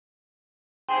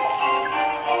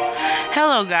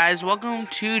Hello guys, welcome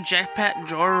to Jetpack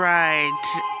Joyride.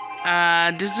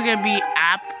 This is gonna be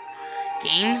app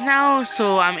games now,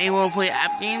 so I'm able to play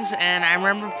app games, and I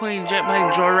remember playing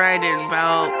Jetpack Joyride in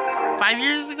about 5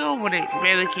 years ago when it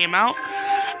barely came out.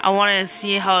 I wanted to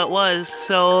see how it was,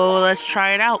 so let's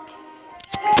try it out.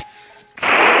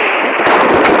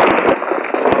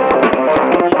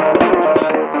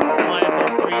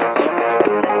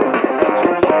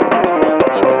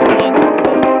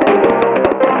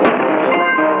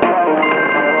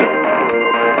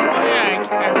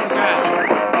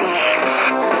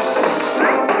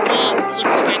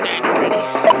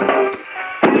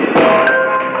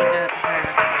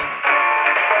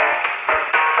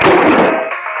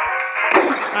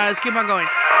 Let's keep on going.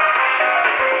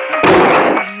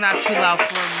 This is not too loud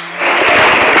for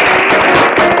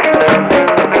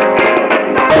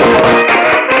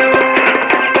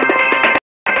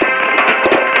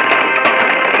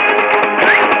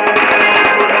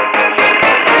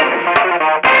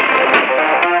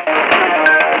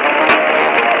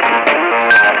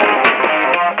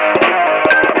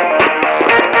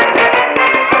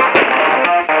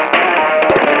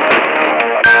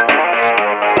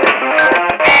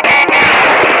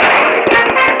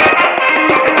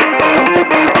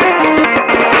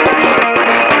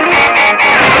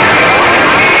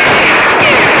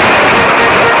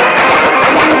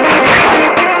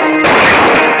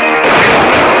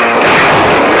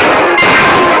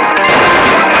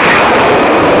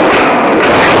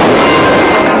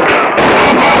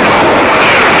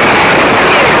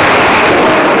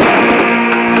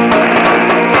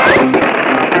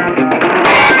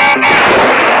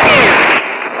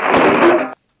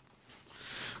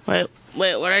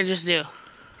Wait, what did I just do?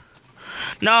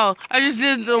 No, I just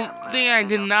did the thing I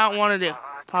did not want to do.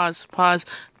 Pause.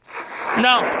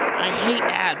 No, I hate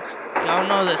ads. Y'all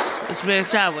know this. It's been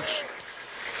established.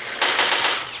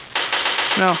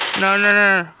 No.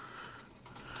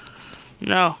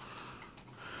 No.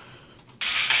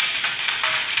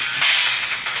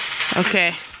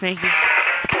 Okay, thank you.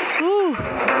 Whew.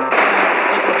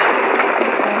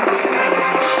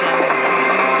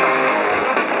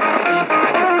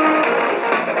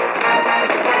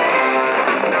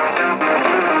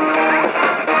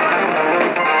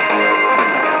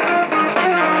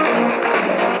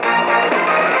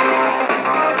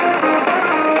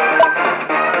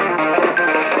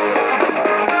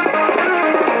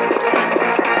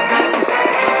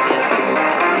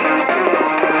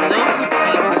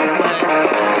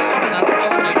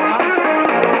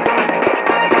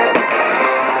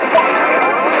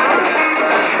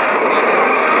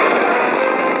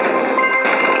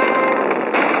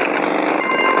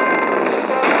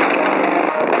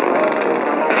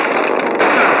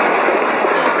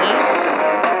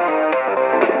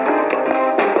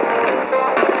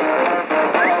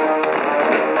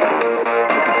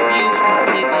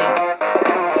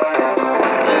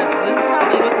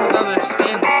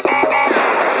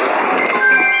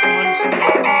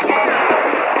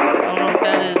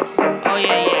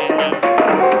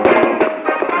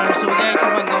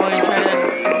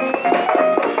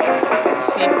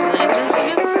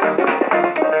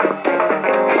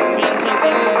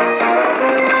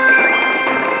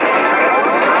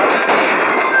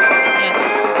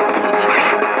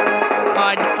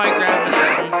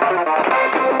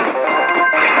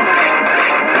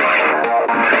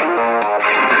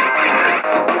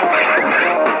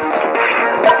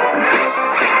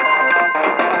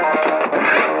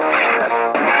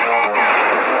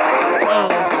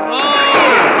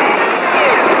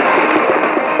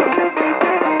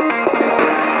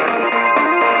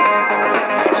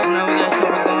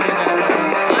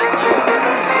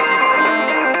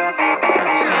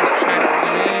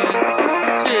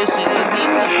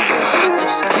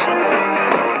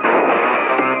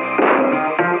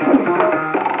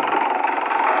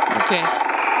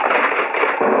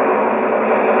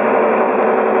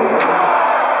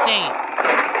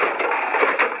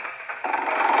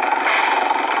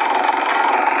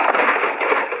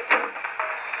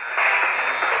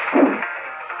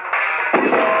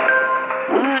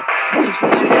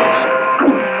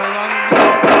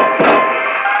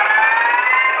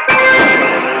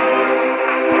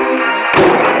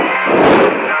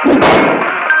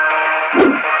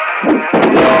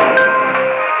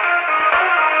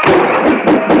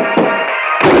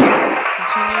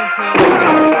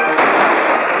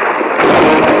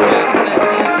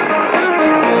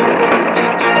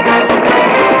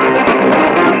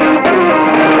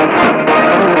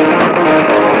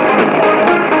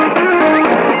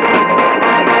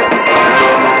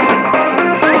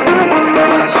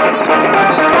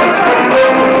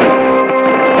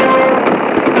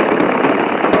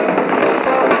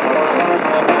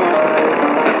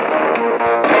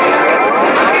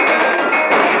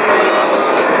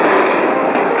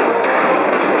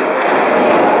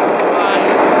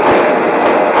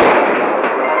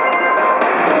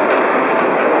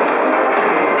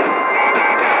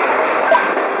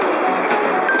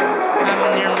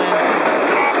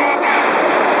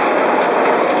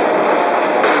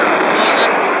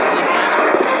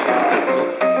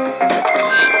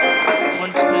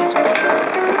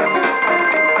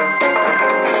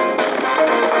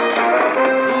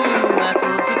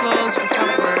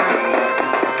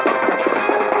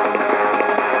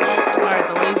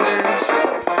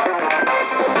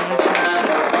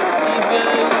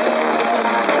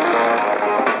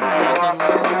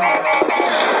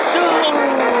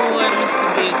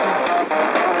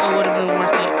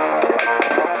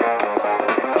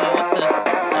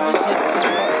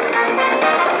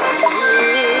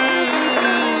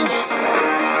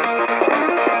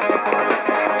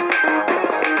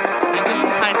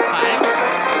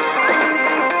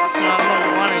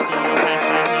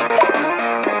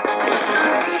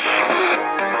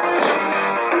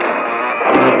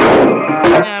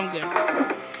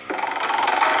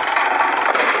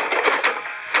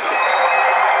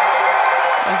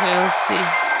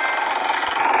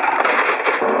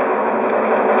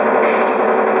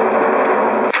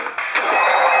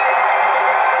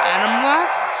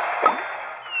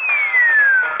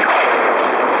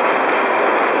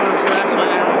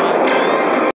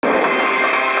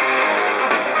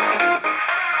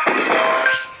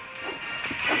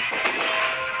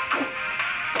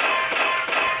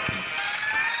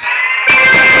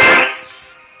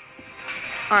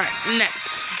 Alright, next.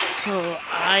 So,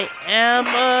 I am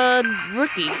a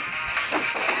rookie.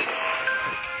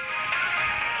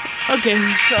 Okay,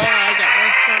 so I got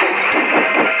one start.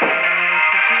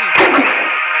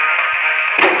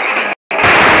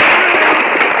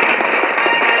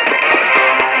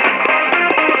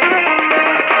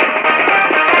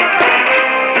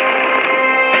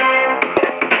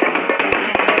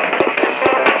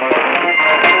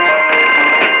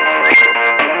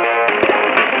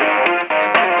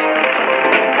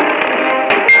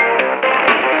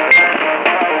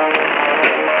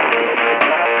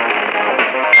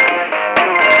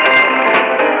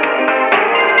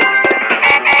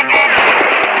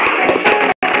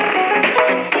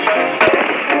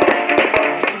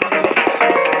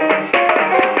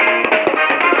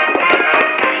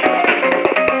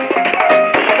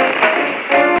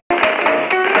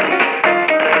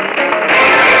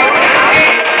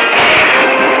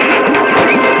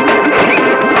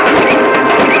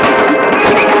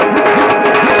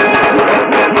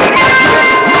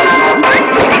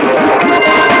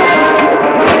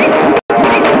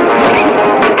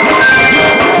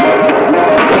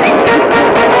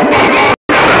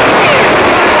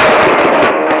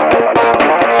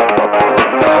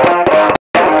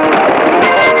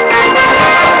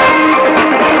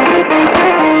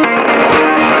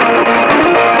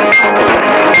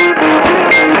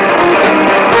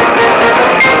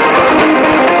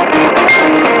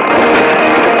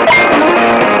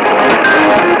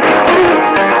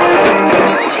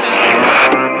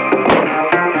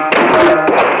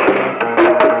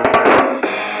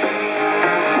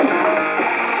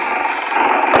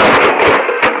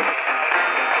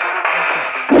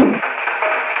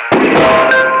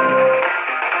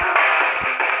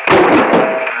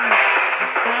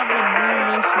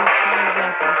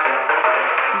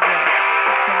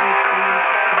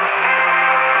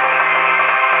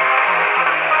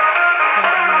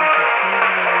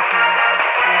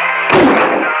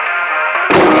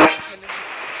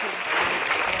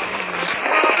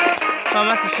 So I'm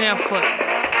about to stay on foot.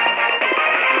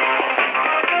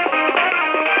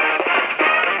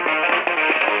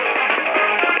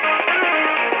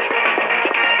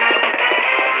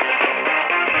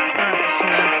 Alright, so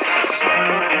that's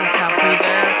halfway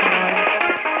there. Come on.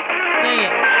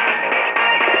 Yeah.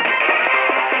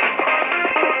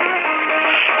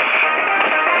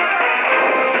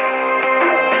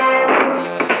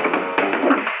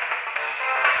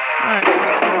 Alright,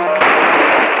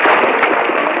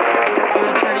 I'm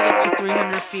gonna try to get to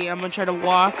 300 feet. I'm gonna try to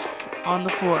walk on the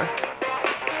floor.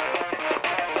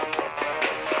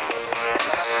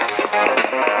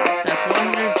 That's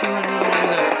 100, 200, more to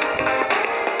go.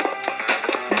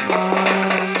 Come on.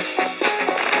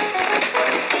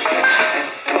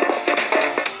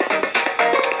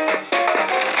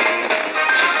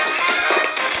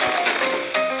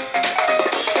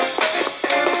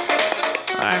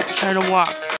 Alright, try to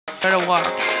walk. Try to walk.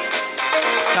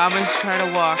 Goblins try to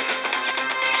walk.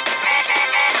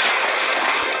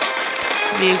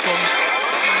 Vehicle.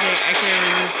 Okay, I can't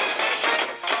resist.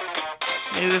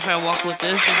 Maybe if I walk with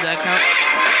this, does that count?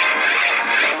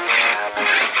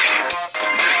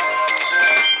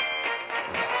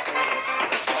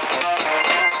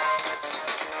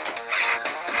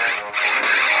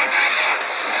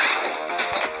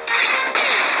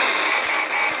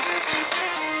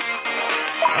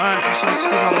 Alright, so let's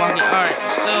keep on walking. Alright,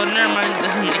 so never mind,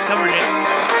 they covered it.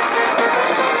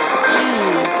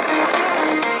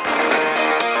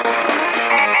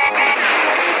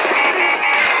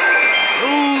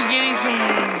 Ooh, getting some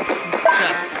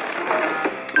stuff.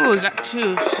 Ooh, we got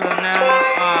two, so now,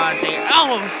 dang,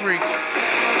 oh, I'm a freak.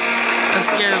 That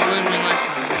scared the living life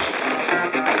from me.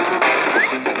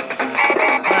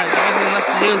 Alright, the only thing left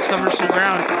to do is cover some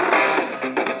ground.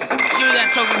 Give me that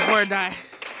token before I die.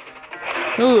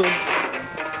 Ooh.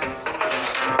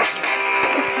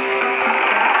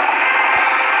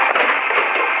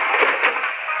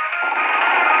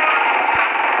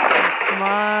 Come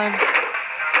on.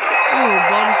 Ooh,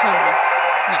 bonus 100.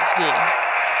 That's good.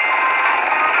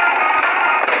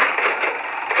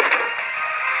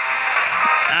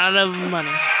 Out of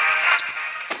money.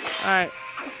 Alright.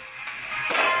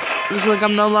 Looks like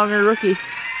I'm no longer a rookie.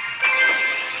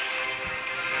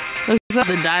 Looks like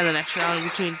to die the next round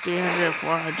between 300 and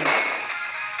 400.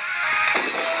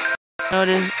 Oh, it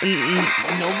is.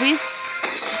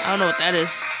 Novice? I don't know what that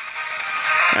is.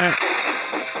 Alright.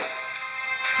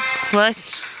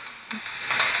 Collect.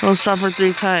 We'll stop her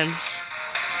 3 times.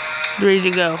 3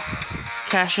 to go.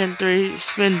 Cash in 3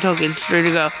 spin tokens. 3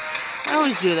 to go. I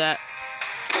always do that.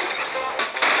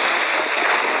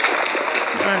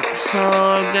 Alright, so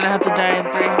I'm gonna have to die in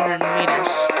 300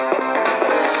 meters.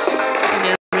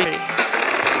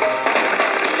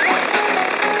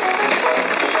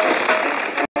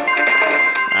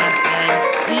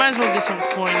 as well get some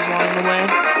coins along the way.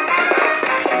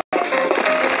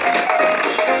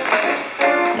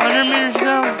 100 meters to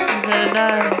go. I'm gonna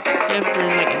die if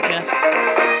there's like a death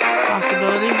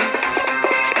possibility.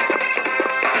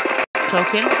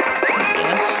 Token.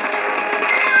 Yes.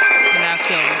 And now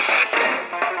kill me.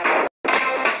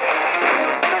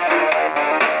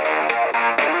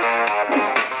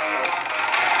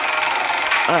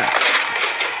 Alright.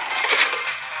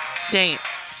 Dang it.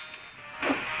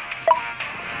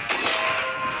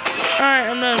 Alright,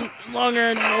 I'm no longer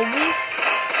a noble.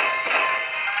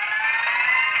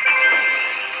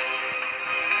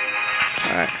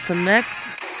 Alright, so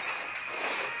next.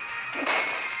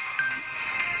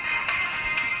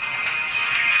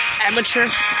 Amateur.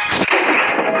 Alright,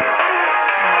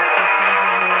 so smash a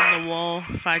hole in the wall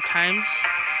 5 times.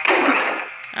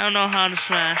 I don't know how to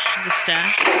smash the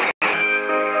stash.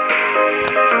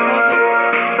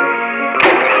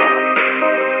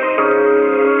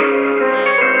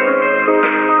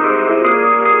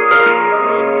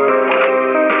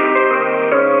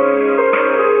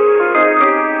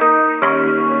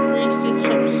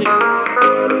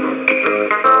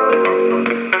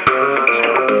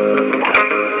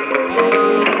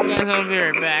 I'll be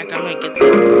right back. I'm gonna get to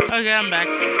okay, I'm back.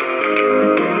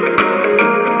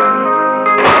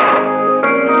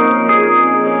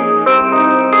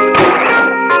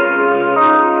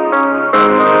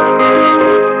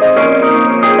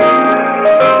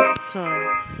 So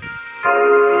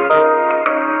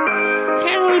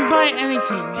can't really buy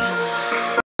anything.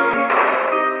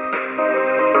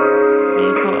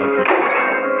 Vehicle upgrade.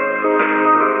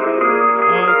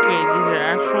 Okay, these are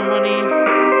actual money.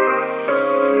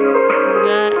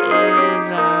 That is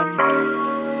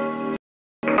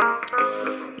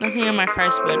nothing in my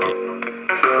price budget.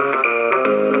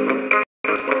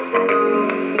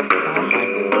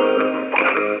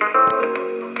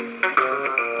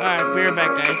 Alright, be right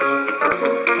back, guys.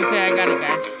 Okay, I got it,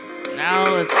 guys. Now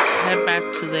let's head back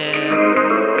to the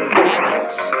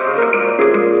gadgets.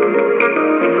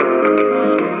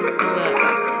 What is that?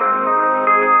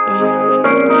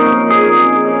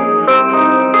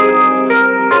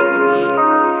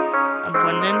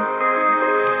 Abundant.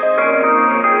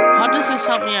 How does this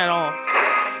help me at all?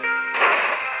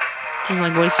 Just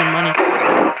like wasting money.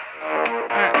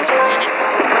 Alright, let's continue.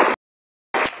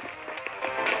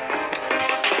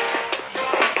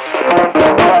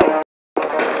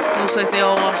 Looks like they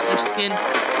all lost their skin.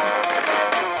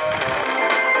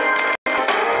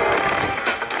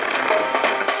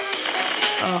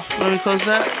 Oh, let me close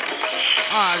that.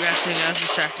 Oh, gosh, I was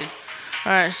distracted.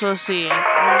 Alright, so let's see.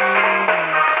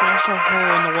 Smash a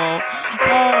hole in the wall.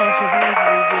 Oh, supposed to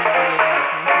be doing it.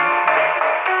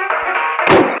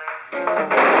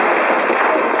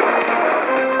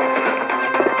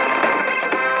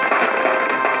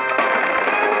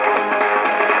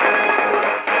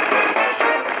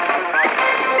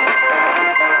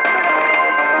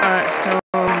 Alright, so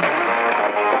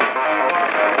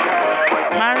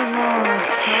might as well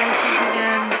kill myself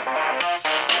again.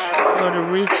 Go to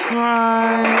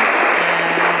retry.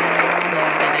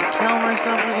 Kill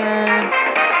myself again,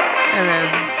 and then,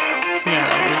 yeah,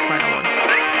 that'll be the final one.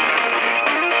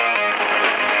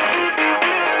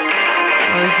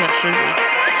 At least that should be.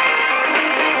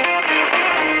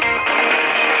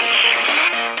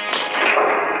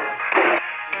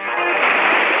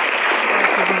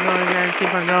 Gotta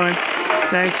keep on going,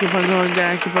 gotta keep on going,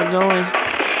 gotta keep on going.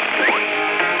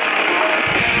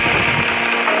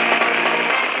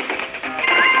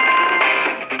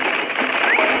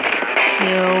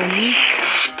 Kill me,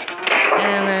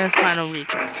 and then final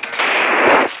retry.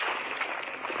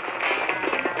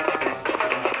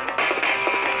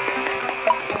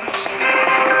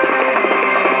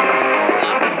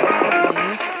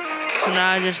 So now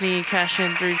I just need to cash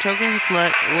in 3 tokens,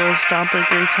 collect Little Stomper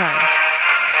 3 times.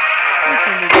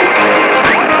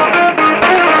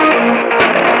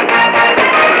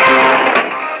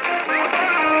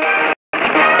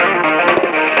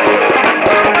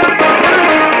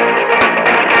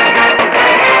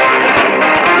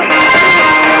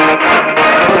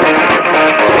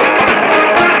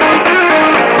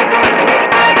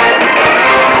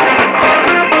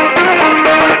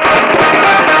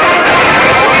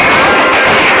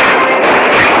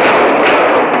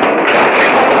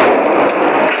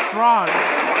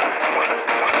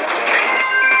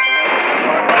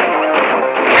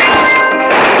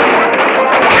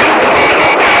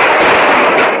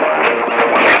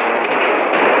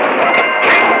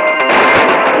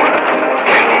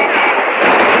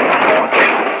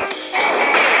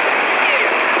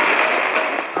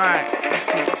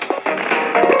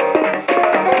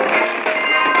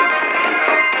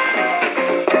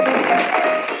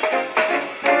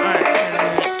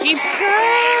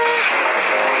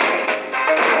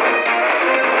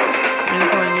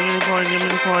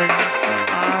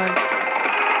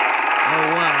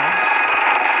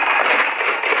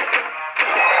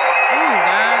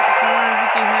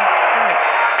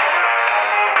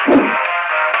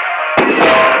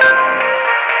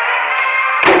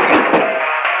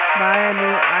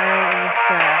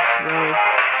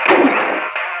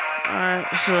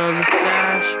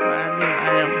 stash, buy a new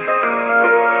item.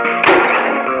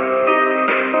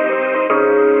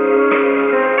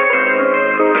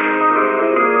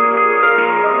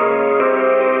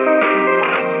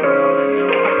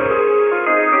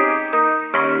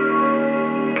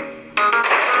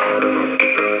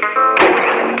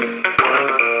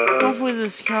 Hopefully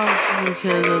this counts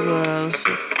because of, let's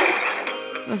see.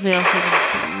 Nothing else I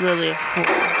can really afford.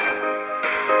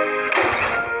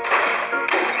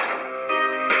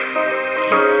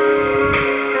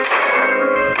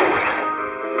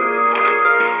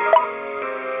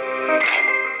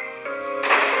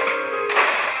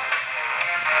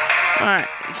 Alright,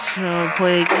 so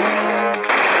play again.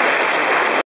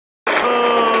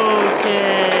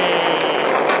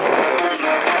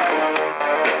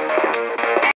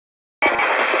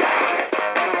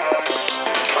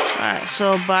 Alright,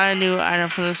 so buy a new item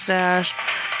for the stash.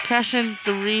 Cash in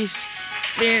 3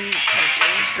 spin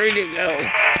tokens. Ready to go.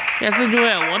 You have to do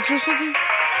it at once or something?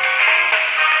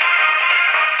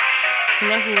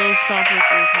 Select a little stopper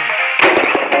 3 times.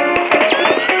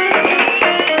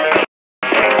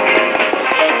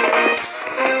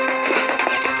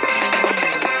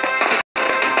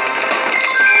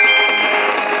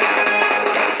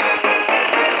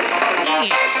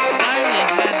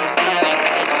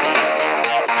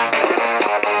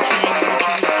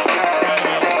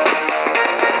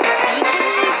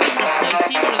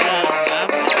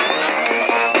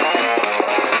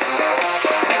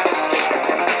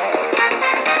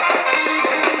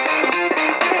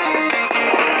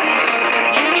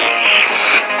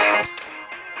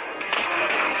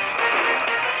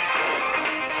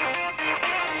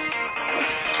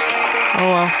 Oh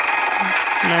well.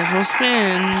 Might as well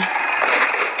spin.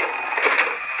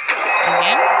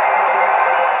 Again?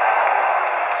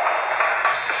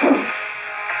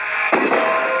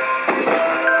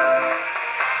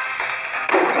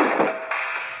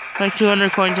 Like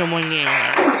 200 coins in one game. I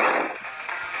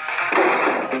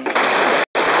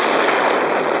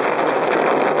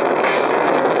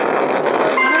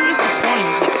missed the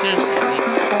coins, like seriously.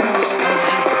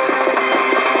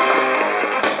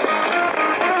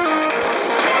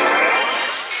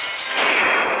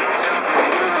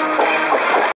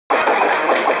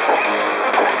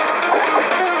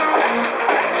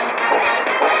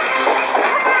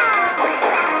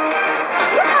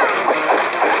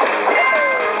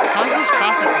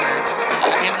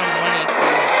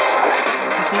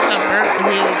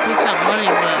 He puts out money,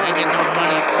 but I get no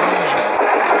money from him.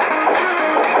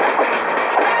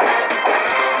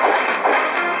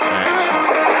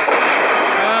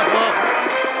 Alright, well,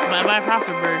 bye-bye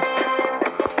Profit Bird.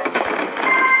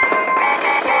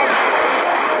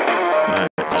 Alright,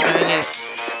 I gotta get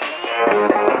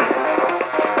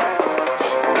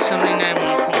 79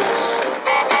 more points.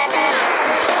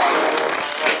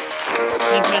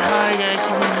 Keep it high, guys,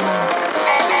 keep it high.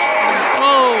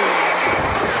 Oh!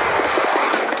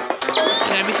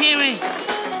 You gotta be kidding me!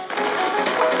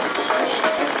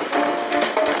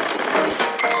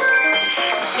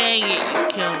 Dang it, you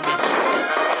killed me.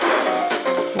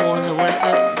 Was it worth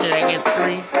it? Did I get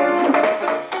 3?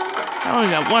 I only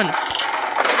got 1.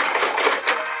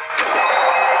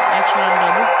 Next round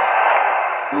double.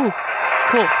 Ooh,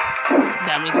 cool.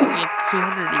 That means I can get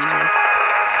 200 easier.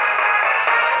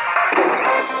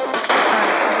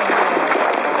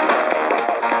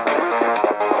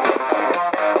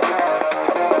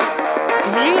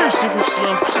 Super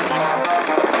slow for some reason.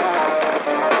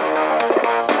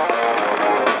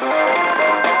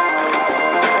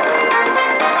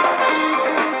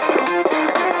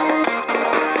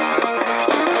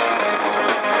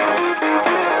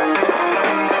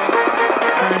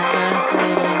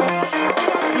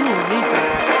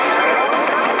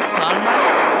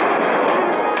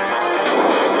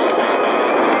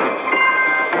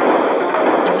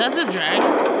 Is that the dragon?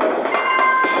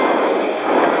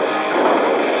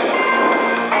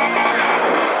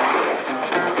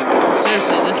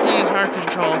 Seriously, this thing is hard to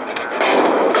control.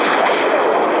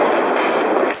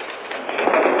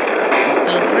 What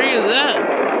the freak is that?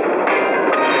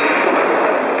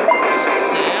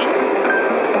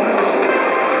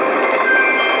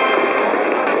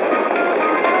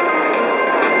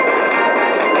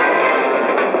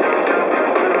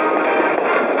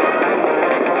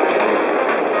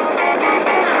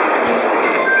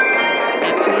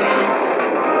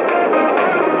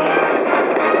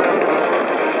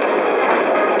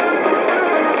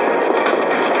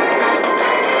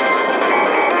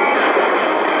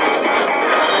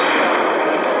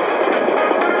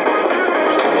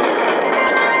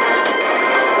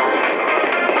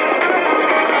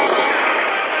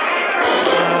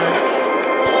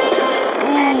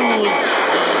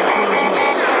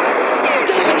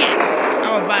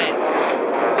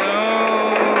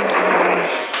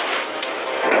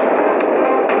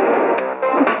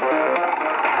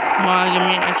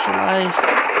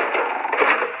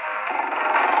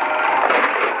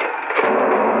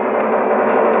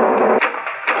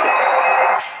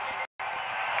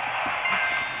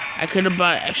 could have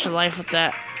bought extra life with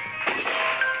that.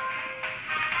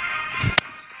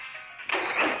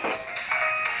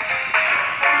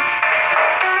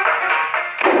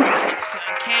 So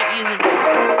I can't use it.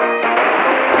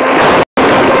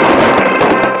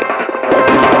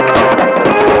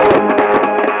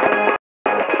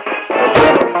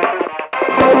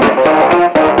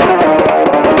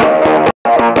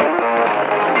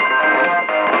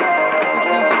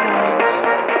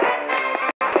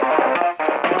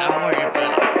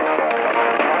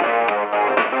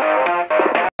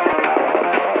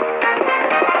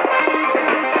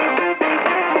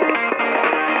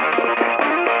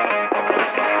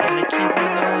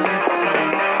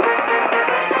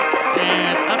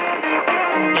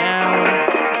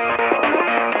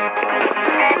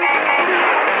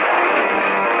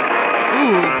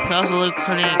 That was a little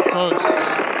cutting close.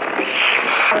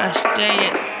 Gosh dang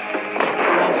it.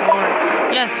 Fall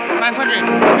forward. Yes, 500.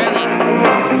 Barely.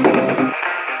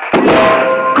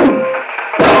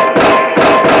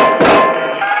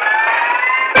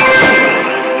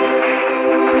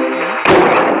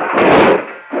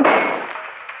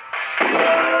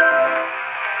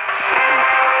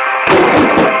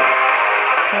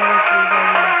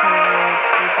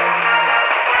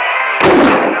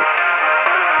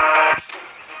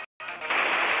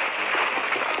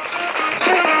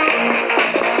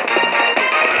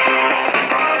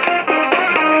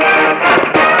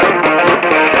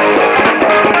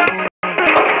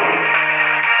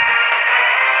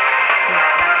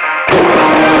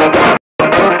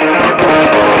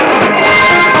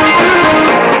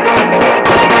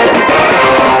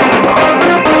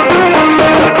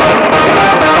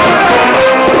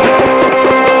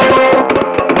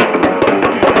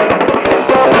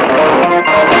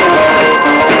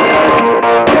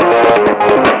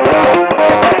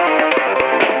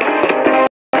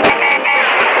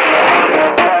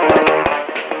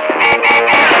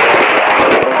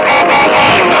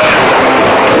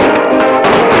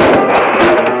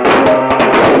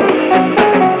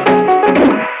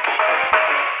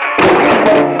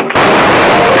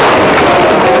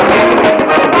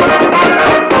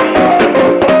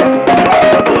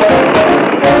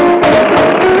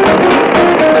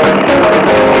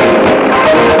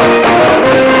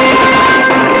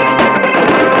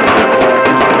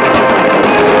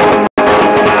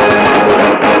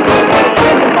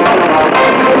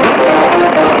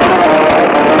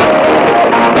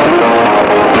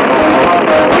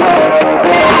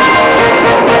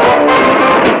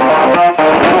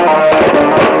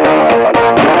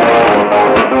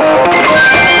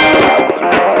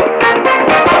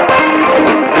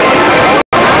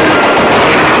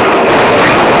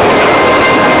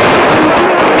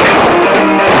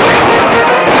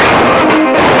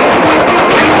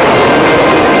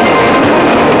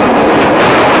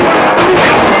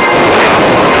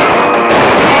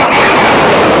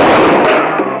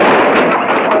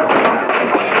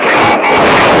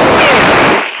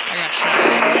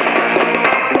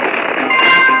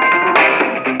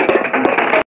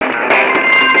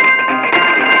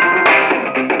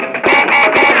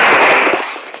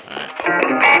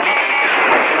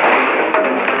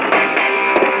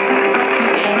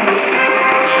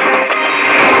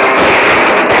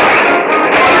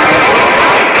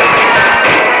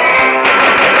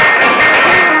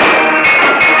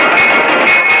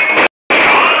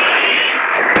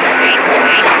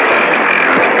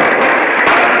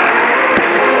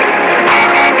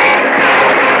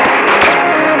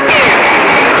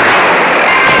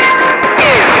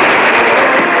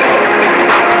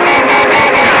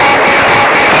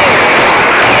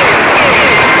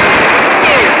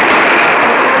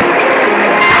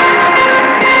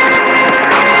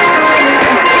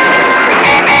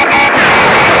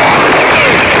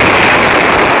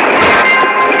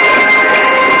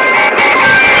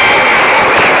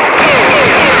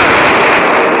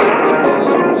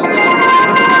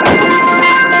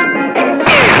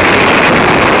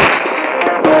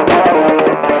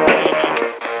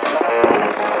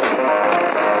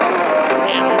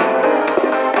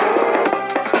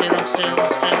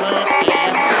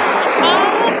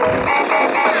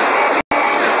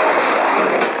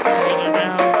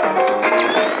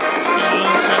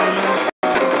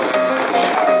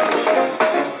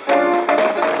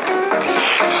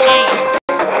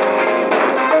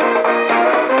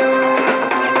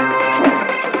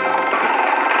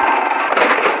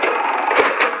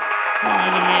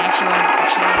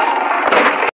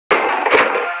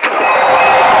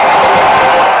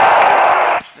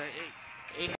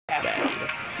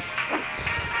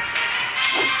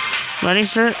 Money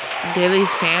Start Daily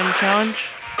Sam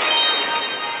Challenge.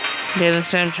 Okay, the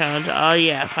same challenge. Oh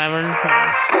yeah, 500 coins.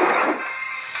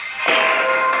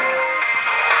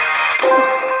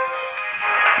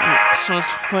 Alright, so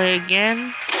let's play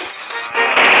again.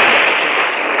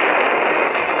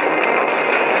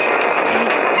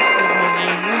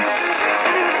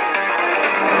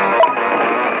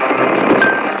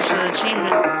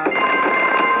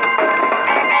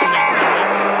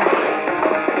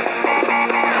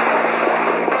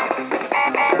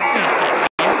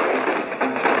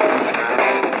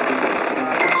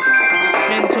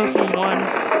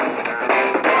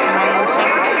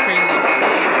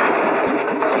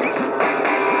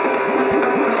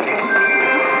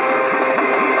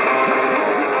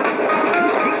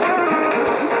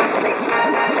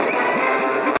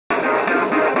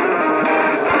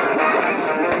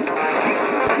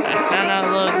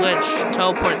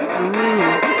 Teleport through. No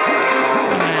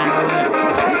matter what.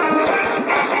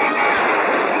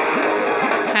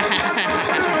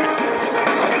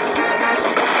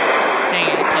 Dang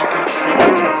it, teleport straight.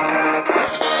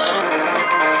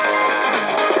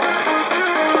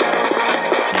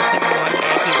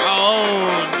 Oh,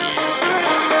 yeah.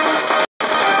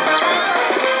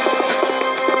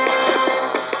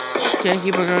 Gotta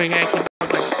keep it going, gotta keep it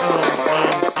going.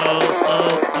 Oh.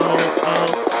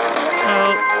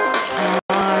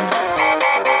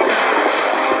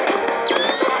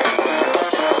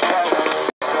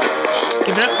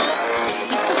 Give it up.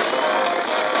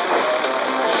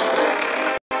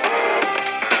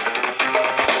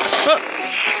 Oh,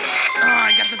 I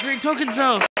got the 3 tokens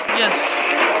though. Yes.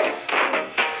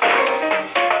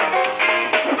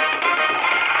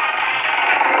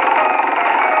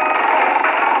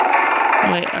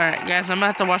 Wait, alright guys, I'm gonna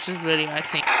have to watch this video, I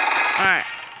think. Alright,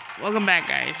 welcome back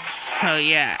guys. So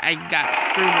yeah, I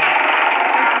got 3 more.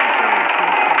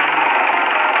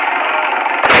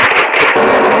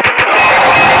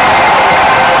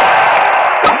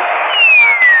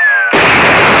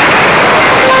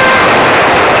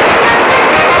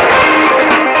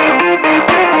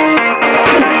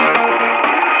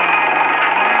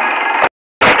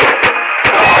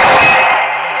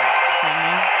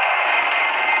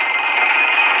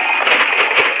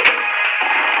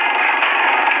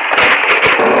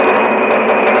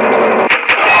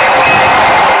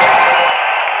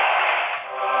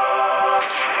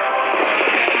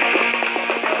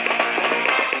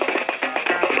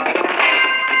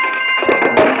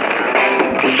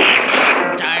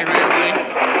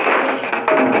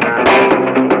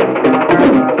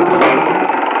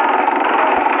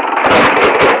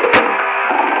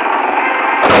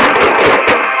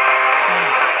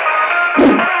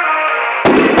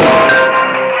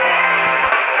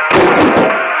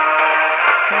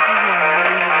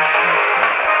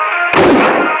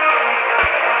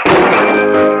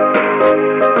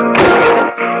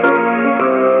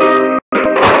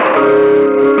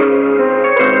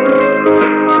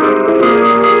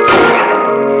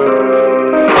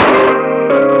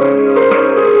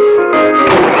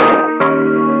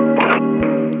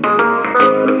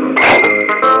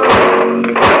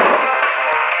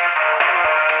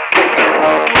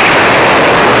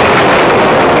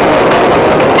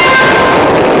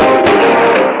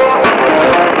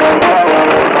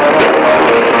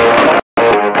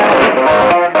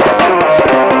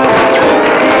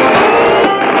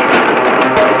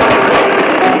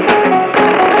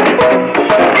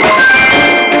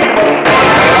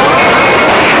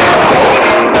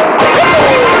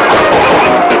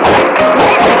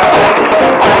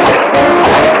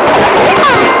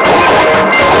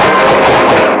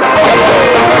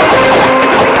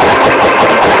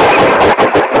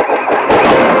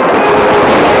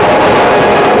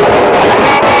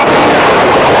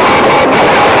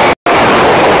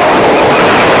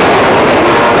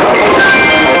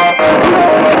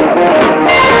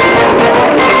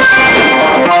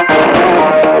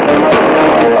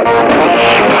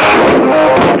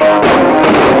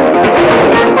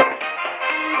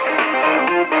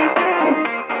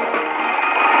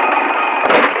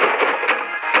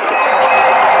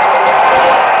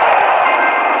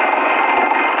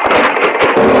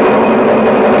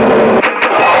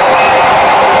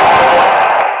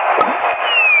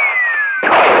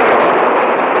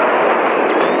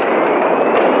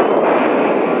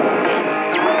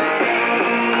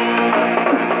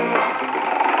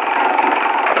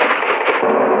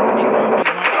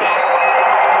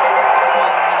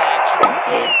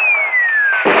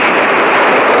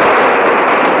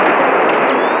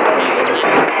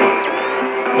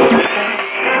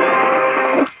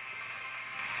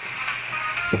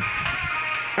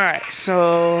 Alright,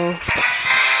 so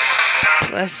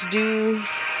let's do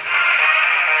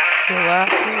the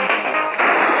last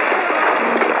one.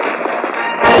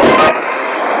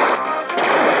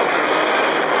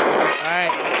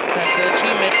 Alright, that's the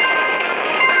achievement.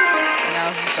 And now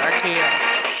it's just RKO.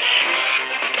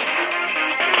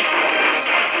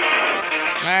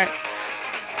 Alright.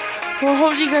 Well,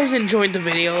 hope you guys enjoyed the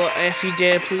video. If you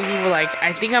did, please leave a like.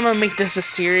 I think I'm gonna make this a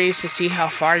series to see how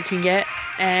far I can get.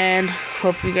 And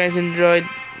hope you guys enjoyed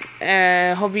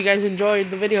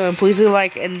the video. And please leave a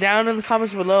like. And down in the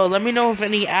comments below, let me know if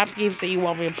any app games that you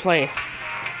want me to play.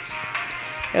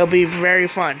 It'll be very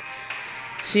fun.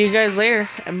 See you guys later,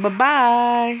 and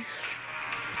bye-bye.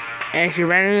 And if you're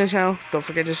brand new to the channel, don't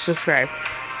forget to subscribe.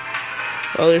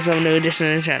 Well, there's some new addition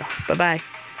to the channel. Bye-bye.